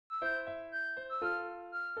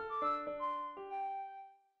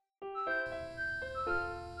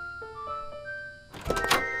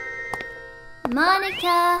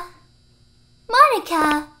Monica!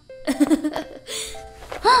 Monica!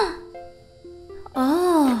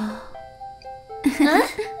 Oh. Huh?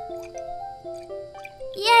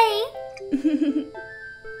 Yay!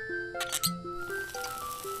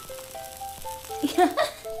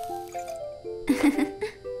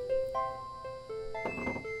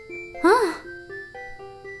 Huh?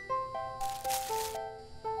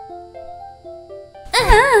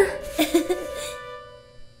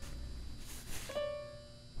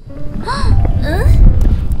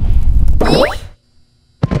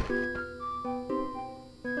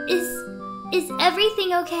 Is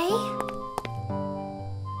everything okay?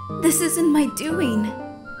 This isn't my doing.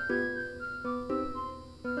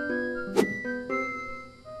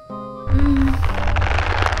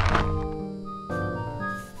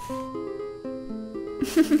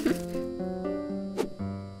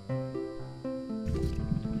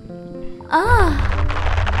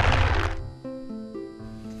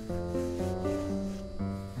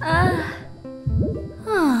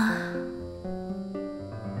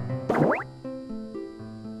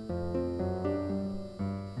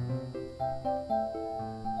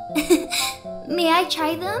 May I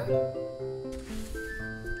try them?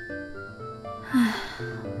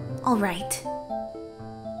 All right.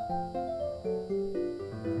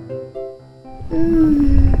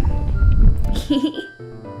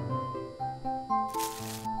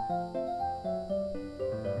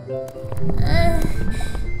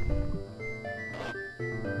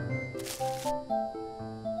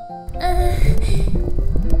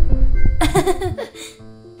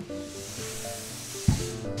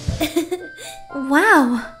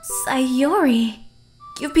 Wow, Sayori,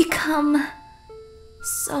 you've become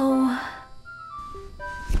so...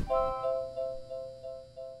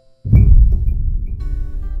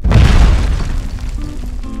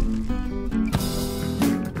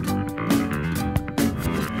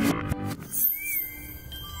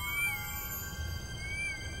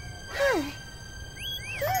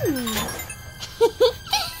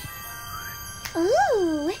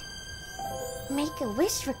 Ooh!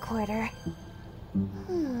 Make-a-wish recorder.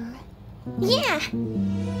 Yeah!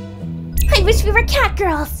 I wish we were cat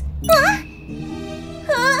girls! Huh?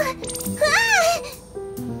 Huh?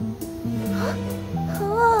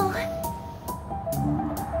 Oh.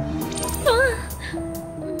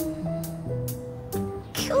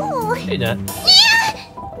 Cool! Hey, Nat.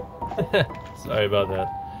 Yeah! Sorry about that.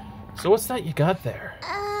 So what's that you got there?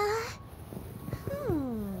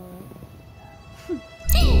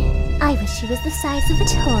 I wish she was the size of a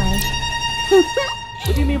toy.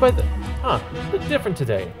 What do you mean by the... Huh, you look different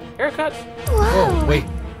today. Haircut? Whoa! Oh, wait.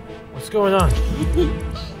 What's going on?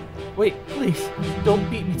 Wait, please, don't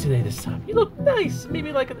beat me today this time. You look nice.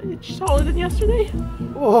 Maybe like an inch taller than yesterday.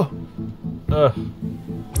 Whoa.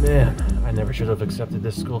 Man, I never should have accepted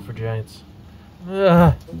this school for giants.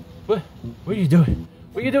 What are you doing?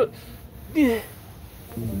 What are you doing?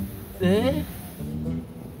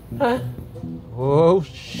 Huh? Oh,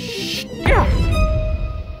 yeah.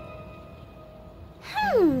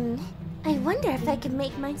 I wonder if I could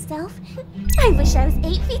make myself. I wish I was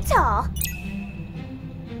 8 feet tall.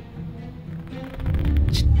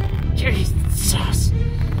 Jesus!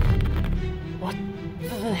 What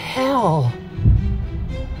the hell?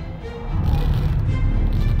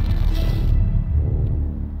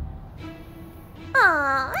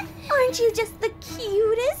 Aw, aren't you just the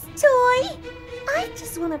cutest toy? I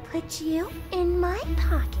just want to put you in my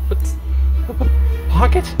pocket.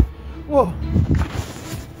 Pocket? Whoa.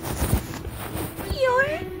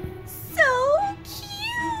 You're so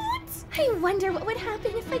cute! I wonder what would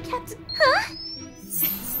happen if I kept... Huh?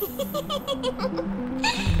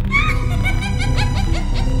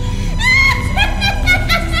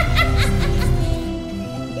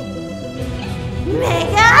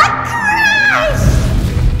 Mega Crush!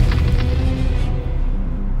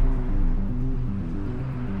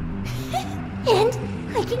 And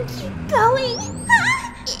I can keep going.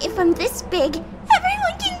 If I'm this big,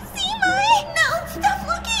 everyone can see my... No, stop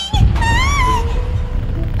looking!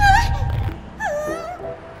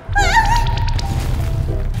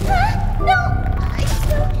 No! I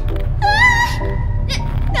still...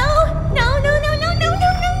 No!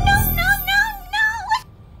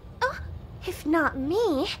 Oh, if not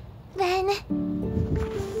me, then...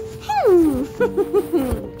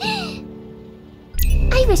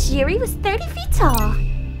 I wish Yuri was 30 feet tall.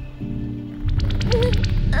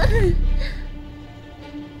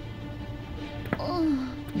 Oh,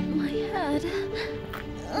 my head.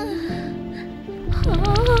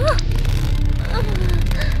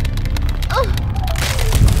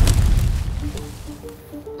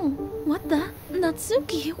 Oh, what the?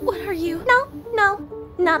 Natsuki, what are you? No,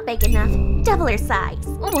 Not big enough. Double her size.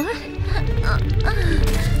 What?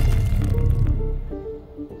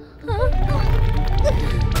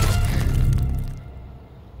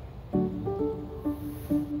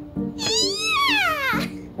 Yeah!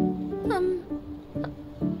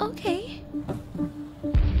 Okay.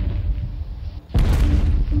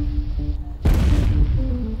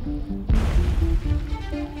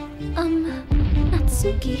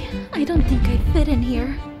 Natsuki, I don't think I'd fit in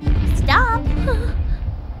here. Stop!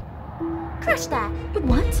 Crush that.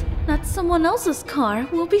 What? That's someone else's car.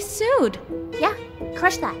 We'll be sued. Yeah,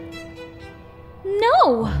 crush that.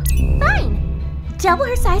 No! Fine. Double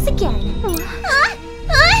her size again.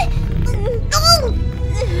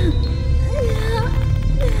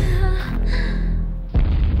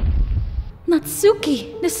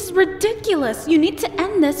 Natsuki, this is ridiculous. You need to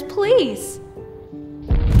end this, please.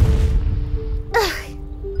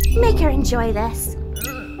 Make her enjoy this.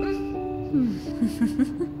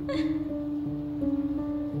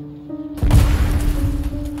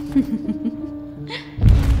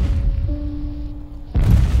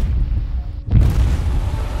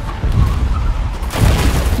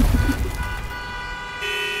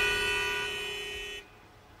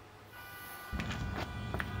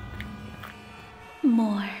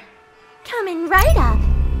 More. Coming right up.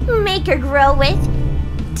 Make her grow with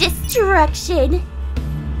destruction.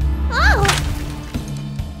 Oh!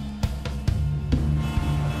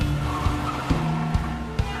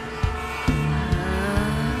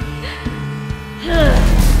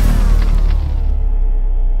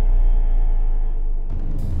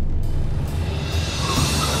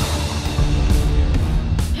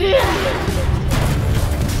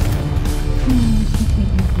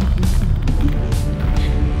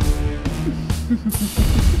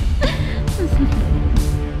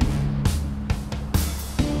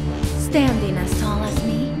 Standing as tall as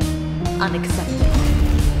me? Unacceptable.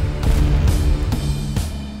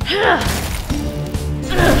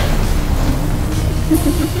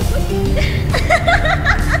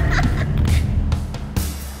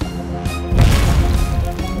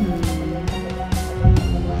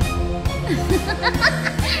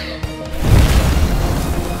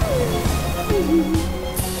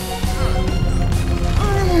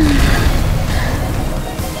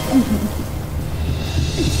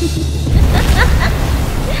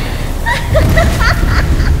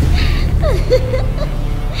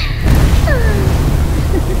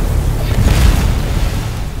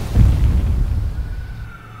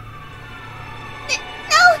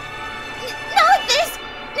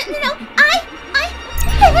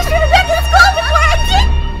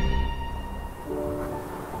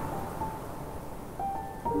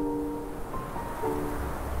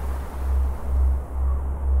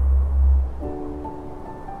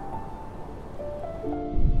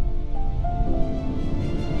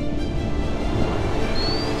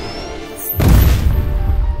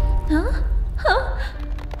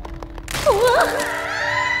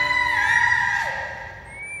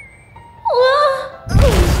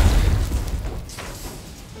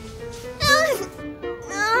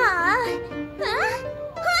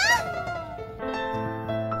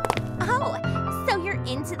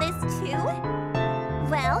 Into this too?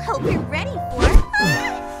 Well, hope you're ready for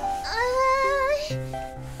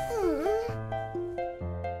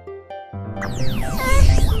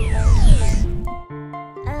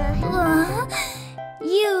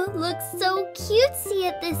You look so cutesy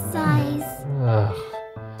at this size.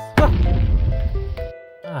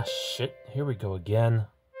 Ah, shit. Here we go again.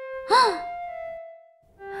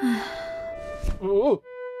 Ooh.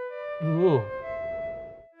 Ooh.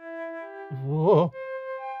 Whoa.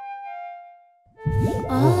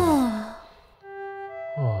 Oh.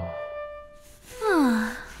 Oh.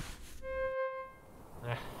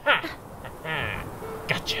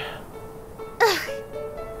 Gotcha.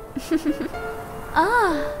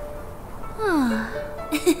 Ah.